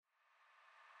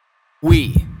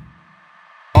We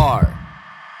are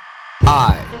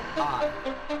I.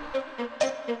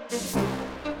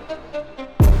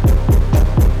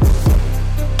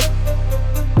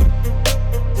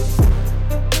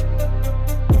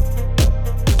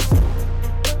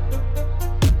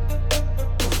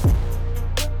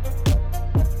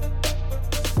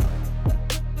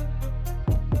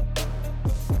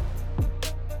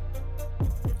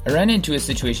 I ran into a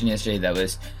situation yesterday that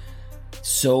was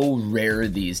so rare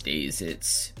these days.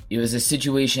 It was a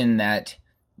situation that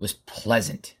was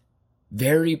pleasant,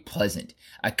 very pleasant.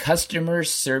 A customer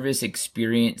service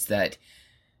experience that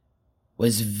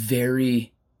was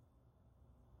very,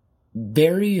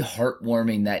 very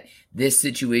heartwarming that this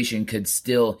situation could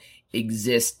still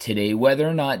exist today, whether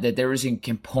or not that there was a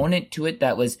component to it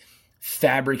that was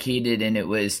fabricated and it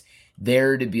was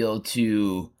there to be able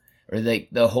to, or like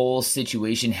the whole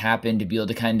situation happened to be able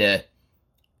to kind of,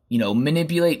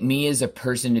 manipulate me as a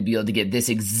person to be able to get this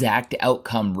exact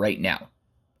outcome right now.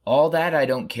 All that I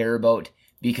don't care about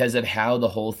because of how the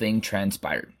whole thing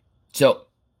transpired. So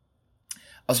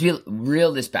I'll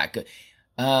reel this back.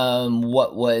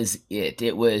 What was it?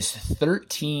 It was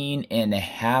 13 and a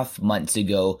half months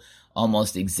ago,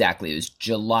 almost exactly. It was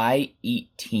July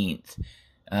 18th,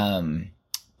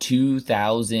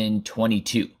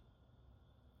 2022.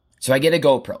 So I get a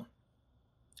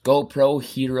GoPro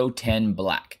Hero 10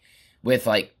 Black with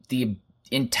like the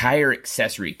entire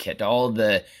accessory kit, all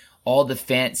the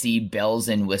fancy bells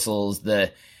and whistles,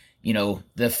 the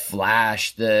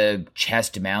flash, the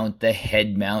chest mount, the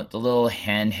head mount, the little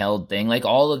handheld thing, like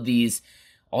all of these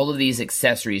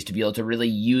accessories to be able to really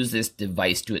use this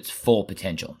device to its full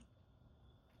potential.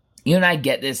 And I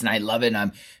get this and I love it. And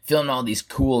I'm filming all these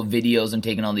cool videos. I'm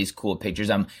taking all these cool pictures.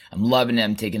 I'm loving it.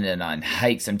 I'm taking it on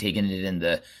hikes. I'm taking it in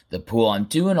the pool. I'm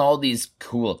doing all these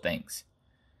cool things.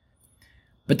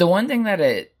 But the one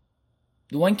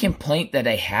complaint that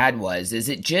I had is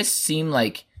it just seemed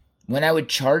like when I would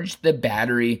charge the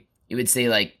battery, it would say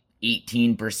like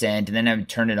 18%, and then I would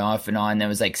turn it off and on. That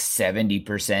was like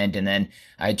 70%, and then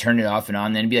I'd turn it off and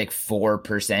on, then it'd be like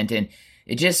 4%, and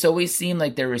it just always seemed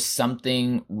like there was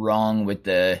something wrong with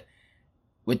the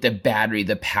battery,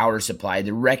 the power supply,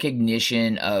 the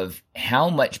recognition of how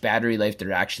much battery life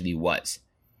there actually was.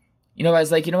 I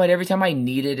was like, every time I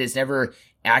need it, it's never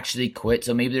actually quit.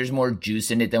 So maybe there's more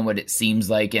juice in it than what it seems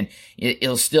like, and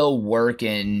it'll still work.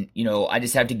 And, I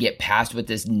just have to get past what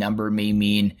this number may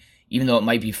mean, even though it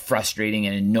might be frustrating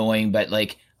and annoying, but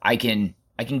like I can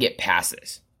get past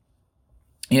this.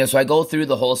 So I go through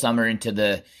the whole summer into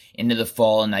the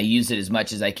fall, and I use it as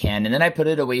much as I can. And then I put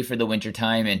it away for the winter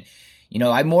time. And,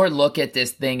 I more look at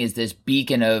this thing as this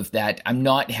beacon of that I'm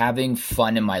not having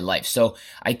fun in my life. So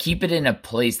I keep it in a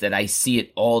place that I see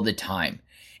it all the time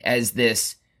as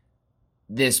this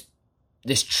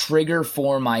trigger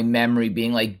for my memory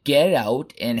being like, get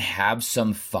out and have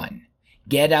some fun.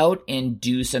 Get out and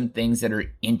do some things that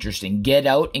are interesting. Get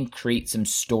out and create some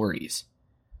stories.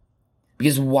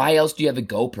 Because why else do you have a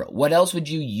GoPro? What else would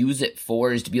you use it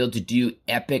for is to be able to do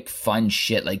epic fun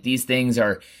shit. Like these things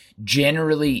are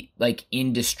generally like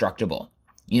indestructible.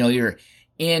 You're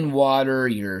in water,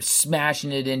 you're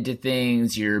smashing it into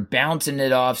things, you're bouncing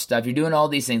it off stuff, you're doing all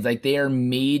these things. Like they are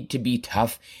made to be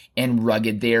tough and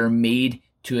rugged. They are made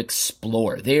to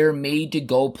explore. They are made to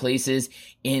go places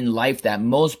in life that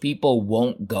most people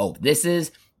won't go. This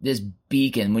is this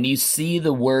beacon. When you see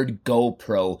the word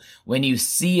GoPro, when you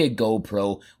see a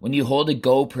GoPro, when you hold a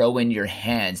GoPro in your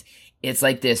hands, it's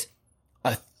like this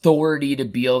authority to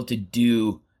be able to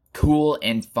do cool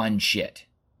and fun shit.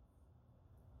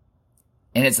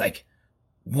 And it's like,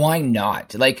 why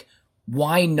not? Like,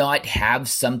 why not have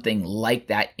something like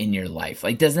that in your life?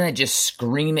 Like, doesn't that just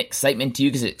scream excitement to you?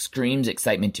 Because it screams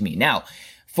excitement to me. Now,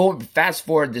 fast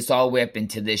forward this all the way up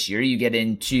into this year, you get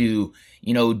into,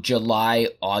 July,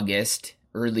 August,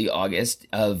 early August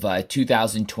of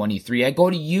 2023. I go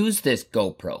to use this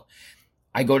GoPro.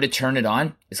 I go to turn it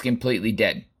on. It's completely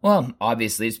dead. Well,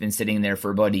 obviously, it's been sitting there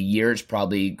for about a year. It's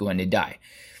probably going to die.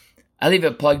 I leave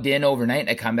it plugged in overnight.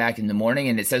 I come back in the morning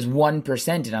and it says 1%.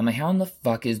 And I'm like, how in the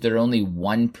fuck is there only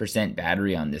 1%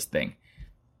 battery on this thing?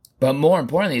 But more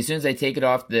importantly, as soon as I take it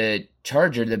off the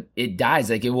charger, it dies.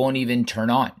 Like it won't even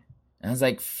turn on. And I was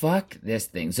like, fuck this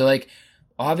thing. So like,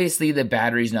 obviously the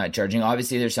battery's not charging.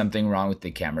 Obviously there's something wrong with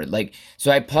the camera. Like,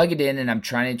 so I plug it in and I'm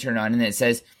trying to turn on and it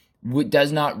says,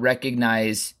 does not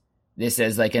recognize this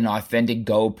as like an authentic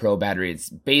GoPro battery. It's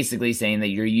basically saying that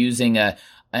you're using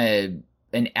an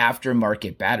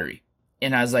aftermarket battery.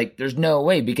 And I was like, there's no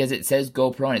way because it says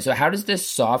GoPro on it. So how does this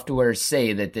software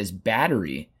say that this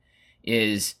battery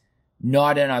is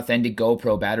not an authentic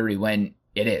GoPro battery when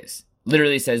it is?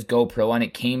 Literally says GoPro on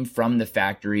it, came from the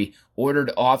factory,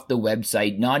 ordered off the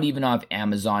website, not even off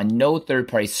Amazon, no third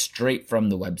party, straight from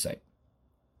the website.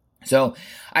 So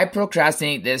I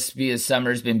procrastinate this because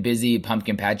summer's been busy,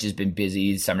 pumpkin patch has been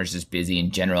busy, summer's just busy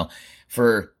in general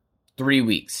for 3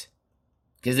 weeks.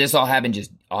 Because this all happened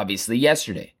just obviously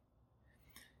yesterday.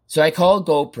 So I call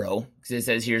GoPro, because it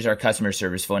says here's our customer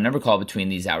service phone number, call between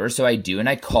these hours. So I do, and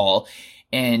I call,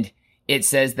 and it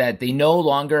says that they no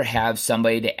longer have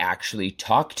somebody to actually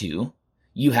talk to.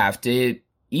 You have to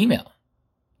email.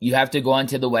 You have to go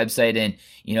onto the website and,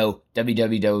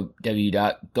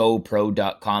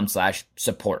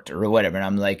 www.gopro.com/support or whatever. And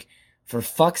I'm like, for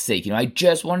fuck's sake, I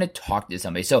just want to talk to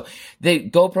somebody. So the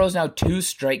GoPro's now 2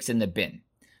 strikes in the bin.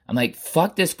 I'm like,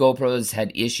 fuck this. GoPro's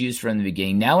had issues from the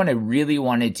beginning. Now when I really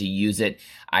wanted to use it,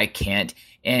 I can't.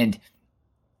 And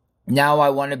now I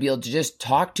want to be able to just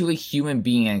talk to a human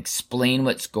being and explain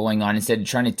what's going on instead of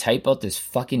trying to type out this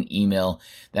fucking email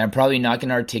that I'm probably not going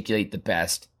to articulate the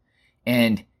best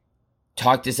and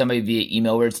talk to somebody via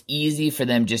email where it's easy for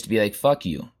them just to be like, fuck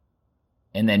you,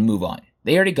 and then move on.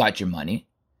 They already got your money.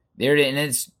 And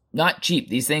it's not cheap.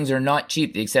 These things are not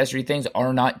cheap. The accessory things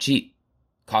are not cheap.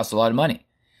 Cost a lot of money.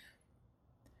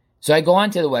 So I go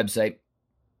onto the website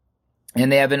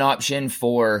and they have an option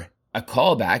for a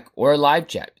callback or a live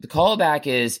chat. The callback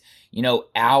is,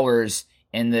 hours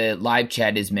and the live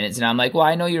chat is minutes. And I'm like, well,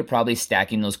 I know you're probably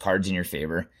stacking those cards in your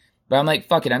favor. But I'm like,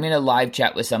 fuck it, I'm going to live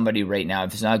chat with somebody right now.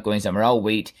 If it's not going somewhere, I'll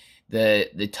wait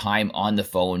the time on the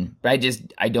phone. But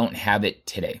I don't have it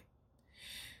today.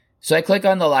 So I click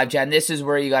on the live chat, and this is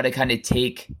where you got to kind of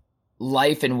take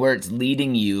life and where it's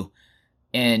leading you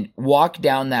and walk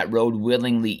down that road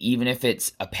willingly, even if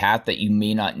it's a path that you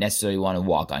may not necessarily want to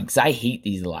walk on. Because I hate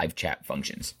these live chat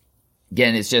functions.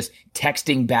 Again, it's just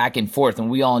texting back and forth.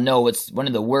 And we all know it's one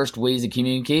of the worst ways of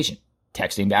communication,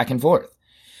 texting back and forth.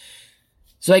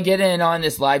 So I get in on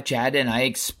this live chat and I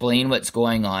explain what's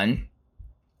going on.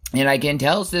 And I can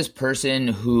tell it's this person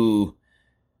who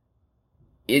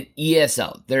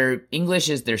ESL, their English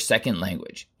is their second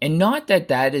language. And not that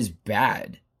that is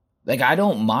bad. Like, I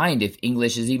don't mind if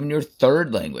English is even your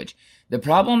third language. The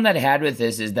problem that I had with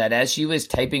this is that as she was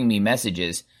typing me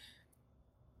messages,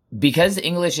 because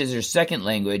English is her second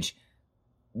language,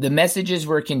 the messages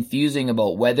were confusing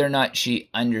about whether or not she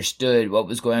understood what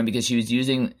was going on because she was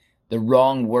using the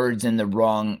wrong words in the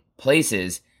wrong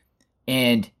places.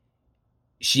 And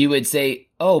she would say,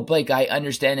 oh, Blake, I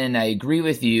understand and I agree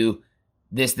with you,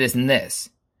 this, and this.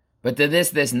 But the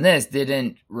this, and this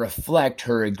didn't reflect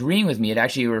her agreeing with me. It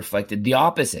actually reflected the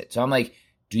opposite. So I'm like,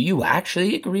 do you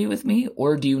actually agree with me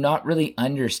or do you not really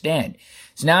understand?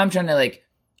 So now I'm trying to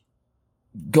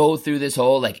go through this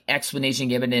whole explanation,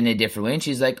 give it in a different way. And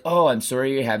she's like, oh, I'm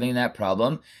sorry you're having that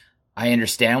problem. I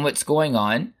understand what's going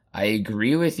on. I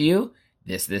agree with you.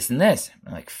 This, and this.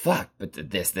 I'm like, fuck, but the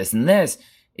this, and this,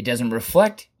 it doesn't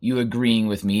reflect you agreeing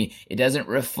with me. It doesn't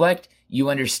reflect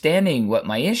you understanding what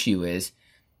my issue is.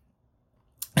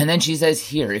 And then she says,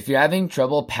 here, if you're having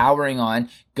trouble powering on,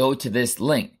 go to this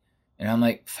link. And I'm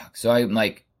like, fuck. So I'm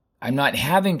like, I'm not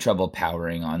having trouble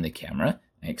powering on the camera.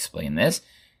 I explain this.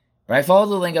 But I follow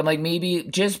the link. I'm like, maybe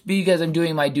just because I'm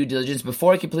doing my due diligence,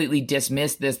 before I completely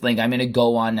dismiss this link, I'm going to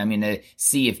go on. I'm going to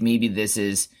see if maybe this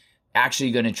is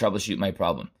actually going to troubleshoot my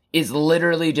problem. It's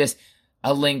literally just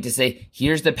a link to say,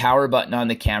 here's the power button on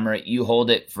the camera. You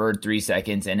hold it for 3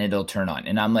 seconds and it'll turn on.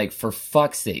 And I'm like, for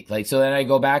fuck's sake. So then I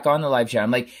go back on the live chat. I'm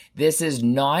like, this is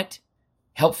not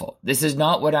helpful. This is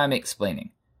not what I'm explaining.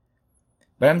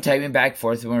 But I'm typing back and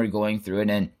forth when we're going through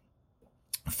it. And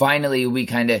finally, we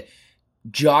kind of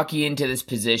jockey into this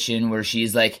position where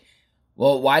she's like,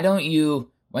 well, why don't you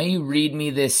read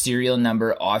me this serial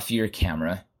number off your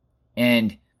camera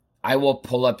and I will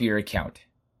pull up your account.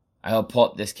 I'll pull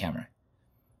up this camera.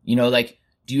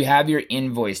 Do you have your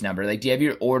invoice number? Do you have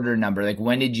your order number?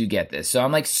 When did you get this? So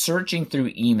I'm searching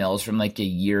through emails from a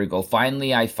year ago.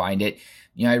 Finally, I find it.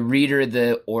 I read her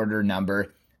the order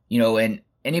number, and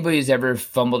anybody who's ever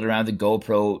fumbled around the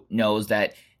GoPro knows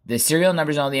that the serial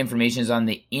numbers and all the information is on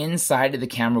the inside of the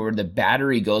camera where the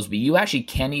battery goes, but you actually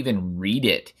can't even read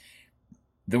it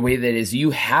the way that is.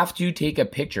 You have to take a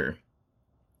picture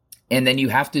and then you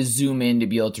have to zoom in to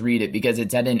be able to read it because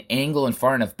it's at an angle and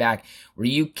far enough back where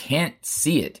you can't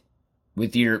see it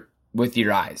with your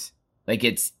eyes.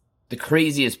 It's the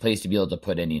craziest place to be able to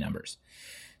put any numbers.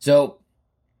 So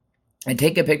I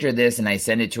take a picture of this and I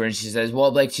send it to her and she says,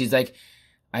 well, Blake, she's like,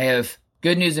 I have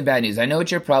good news and bad news. I know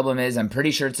what your problem is. I'm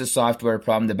pretty sure it's a software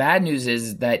problem. The bad news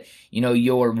is that,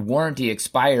 your warranty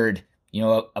expired,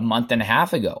 a month and a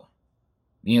half ago.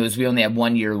 We only have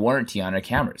 1 year warranty on our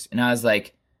cameras. And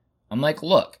I'm like,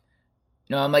 look,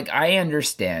 No, I'm like, I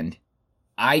understand.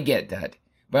 I get that.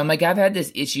 But I'm like, I've had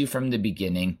this issue from the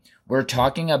beginning. We're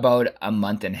talking about a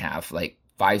month and a half, like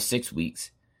 5-6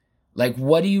 weeks. Like,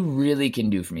 what do you really can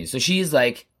do for me? So she's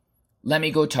like, let me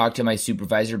go talk to my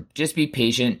supervisor. Just be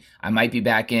patient. I might be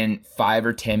back in 5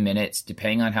 or 10 minutes,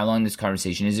 depending on how long this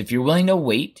conversation is. If you're willing to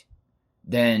wait,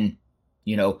 then,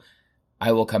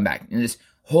 I will come back. And this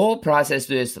whole process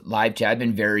through this live chat, I've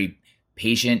been very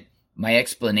patient. My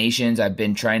explanations, I've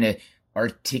been trying to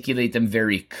articulate them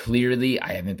very clearly.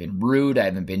 I haven't been rude. I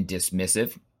haven't been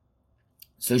dismissive.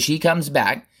 So she comes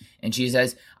back and she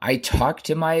says, I talked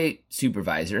to my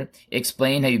supervisor,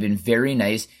 explained how you've been very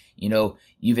nice.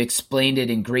 You've explained it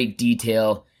in great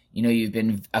detail. You've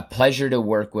been a pleasure to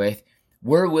work with.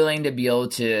 We're willing to be able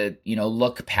to,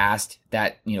 look past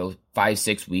that,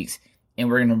 5-6 weeks, and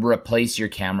we're going to replace your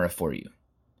camera for you.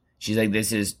 She's like,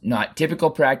 this is not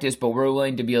typical practice, but we're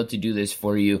willing to be able to do this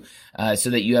for you so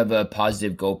that you have a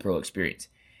positive GoPro experience.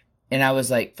 And I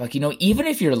was like, fuck, even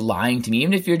if you're lying to me,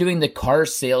 even if you're doing the car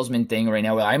salesman thing right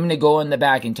now, where I'm going to go in the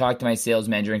back and talk to my sales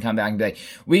manager and come back and be like,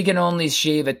 we can only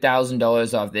shave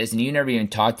 $1,000 off this, and you never even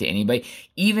talked to anybody.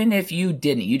 Even if you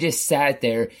didn't, you just sat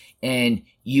there and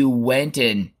you went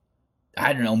and,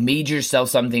 I don't know, made yourself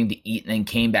something to eat and then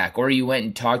came back, or you went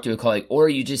and talked to a colleague, or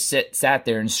you just sat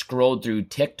there and scrolled through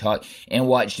TikTok and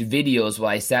watched videos while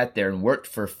I sat there and worked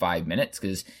for 5 minutes,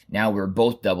 because now we're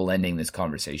both double ending this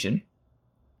conversation.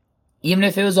 Even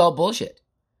if it was all bullshit,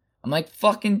 I'm like,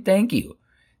 fucking thank you.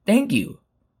 Thank you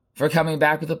for coming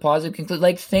back with a positive conclusion.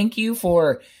 Like, thank you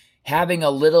for having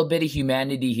a little bit of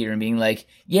humanity here and being like,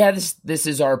 yeah, this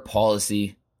is our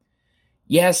policy.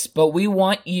 Yes, but we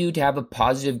want you to have a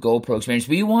positive GoPro experience.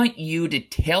 We want you to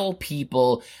tell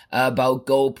people about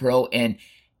GoPro and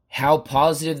how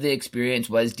positive the experience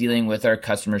was dealing with our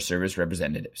customer service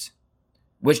representatives.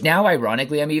 Which now,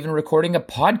 ironically, I'm even recording a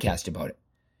podcast about it.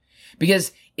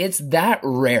 Because it's that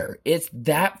rare. It's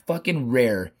that fucking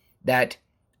rare that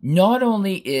not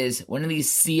only is one of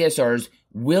these CSRs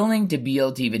willing to be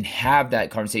able to even have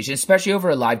that conversation, especially over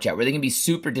a live chat where they can be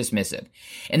super dismissive.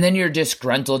 And then you're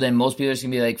disgruntled and most people are just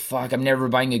going to be like, fuck, I'm never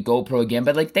buying a GoPro again.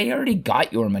 But like, they already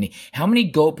got your money. How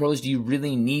many GoPros do you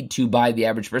really need to buy the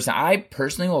average person? I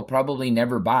personally will probably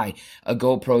never buy a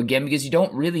GoPro again because you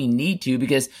don't really need to,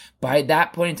 because by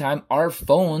that point in time, our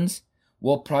phones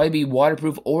will probably be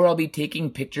waterproof, or I'll be taking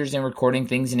pictures and recording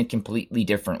things in a completely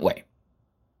different way.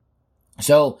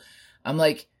 So I'm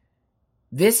like,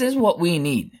 this is what we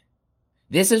need.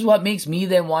 This is what makes me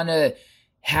then want to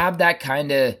have that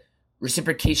kind of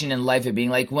reciprocation in life of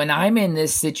being like, when I'm in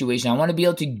this situation, I want to be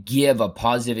able to give a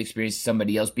positive experience to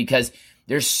somebody else, because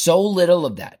there's so little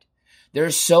of that.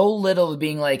 There's so little of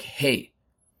being like, hey,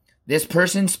 this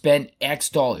person spent X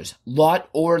dollars, lot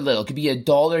or little. It could be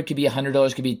 $1, it could be $100,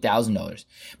 it could be $1,000.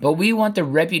 But we want the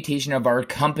reputation of our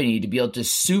company to be able to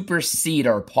supersede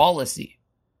our policy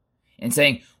and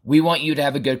saying, we want you to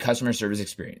have a good customer service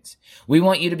experience. We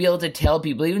want you to be able to tell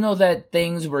people, even though that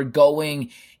things were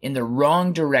going in the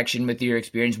wrong direction with your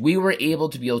experience, we were able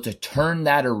to be able to turn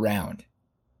that around.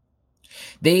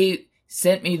 They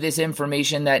sent me this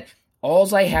information that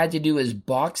all I had to do is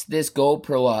box this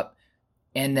GoPro up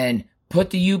and then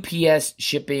put the UPS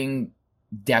shipping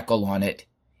decal on it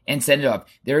and send it off.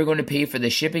 They were going to pay for the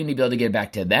shipping to be able to get it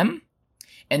back to them.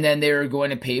 And then they were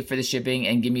going to pay for the shipping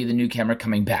and give me the new camera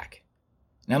coming back.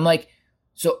 And I'm like,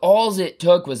 so all it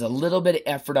took was a little bit of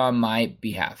effort on my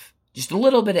behalf. Just a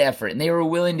little bit of effort. And they were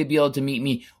willing to be able to meet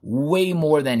me way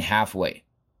more than halfway.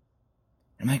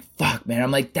 I'm like, fuck, man.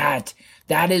 I'm like, that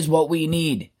is what we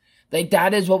need. Like,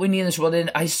 that is what we need in this world.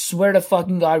 And I swear to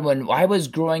fucking God, when I was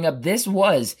growing up, this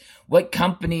was what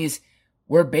companies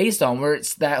were based on, where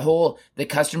it's that whole, the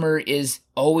customer is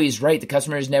always right. The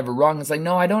customer is never wrong. It's like,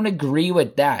 no, I don't agree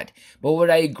with that. But what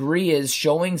I agree is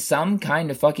showing some kind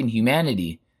of fucking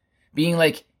humanity. Being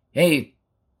like, hey,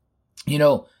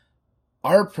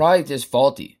 our product is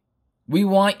faulty. We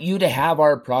want you to have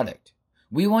our product.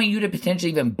 We want you to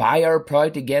potentially even buy our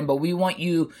product again, but we want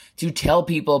you to tell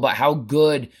people about how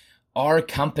good our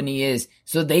company is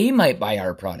so they might buy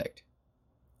our product.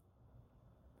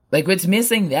 Like, it's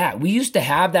missing that. We used to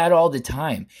have that all the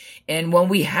time. And when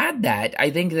we had that, I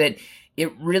think that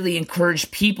it really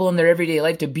encouraged people in their everyday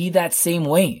life to be that same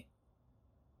way.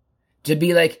 To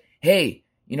be like, hey,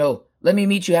 let me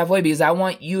meet you halfway, because I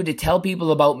want you to tell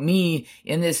people about me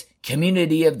in this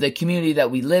community of the community that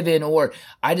we live in, or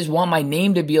I just want my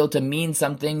name to be able to mean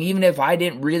something, even if I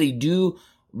didn't really do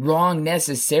wrong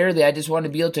necessarily. I just want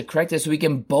to be able to correct this so we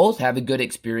can both have a good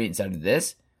experience out of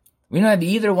this. We don't have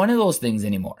either one of those things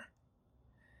anymore.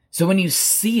 So when you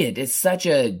see it, it's such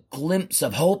a glimpse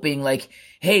of hoping, like,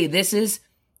 hey, this is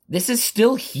this is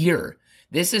still here.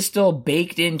 This is still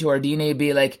baked into our DNA.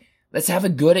 Be like, let's have a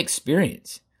good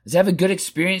experience. Let's have a good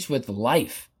experience with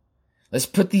life. Let's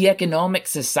put the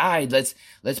economics aside. Let's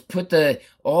put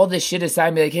all this shit aside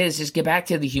and be like, hey, let's just get back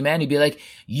to the humanity. Be like,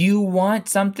 you want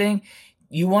something?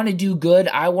 You want to do good?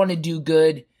 I want to do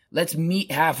good. Let's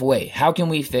meet halfway. How can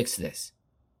we fix this?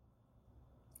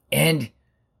 And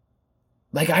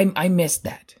like, I missed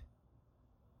that.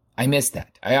 I missed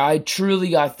that. I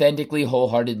truly, authentically,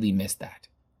 wholeheartedly missed that.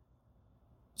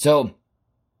 So,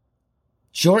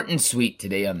 short and sweet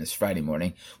today on this Friday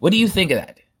morning. What do you think of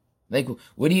that? Like,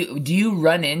 do you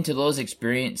run into those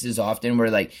experiences often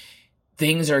where like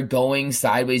things are going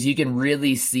sideways? You can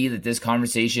really see that this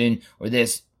conversation or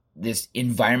this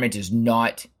environment is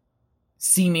not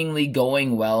seemingly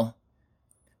going well,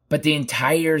 but the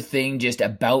entire thing just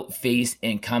about face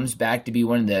and comes back to be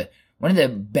one of the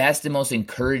best and most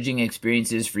encouraging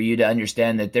experiences for you to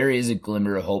understand that there is a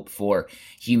glimmer of hope for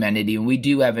humanity. And we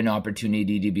do have an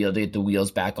opportunity to be able to get the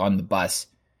wheels back on the bus,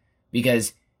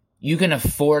 because you can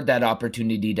afford that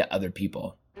opportunity to other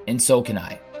people. And so can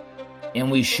I. And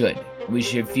we should. We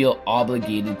should feel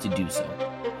obligated to do so.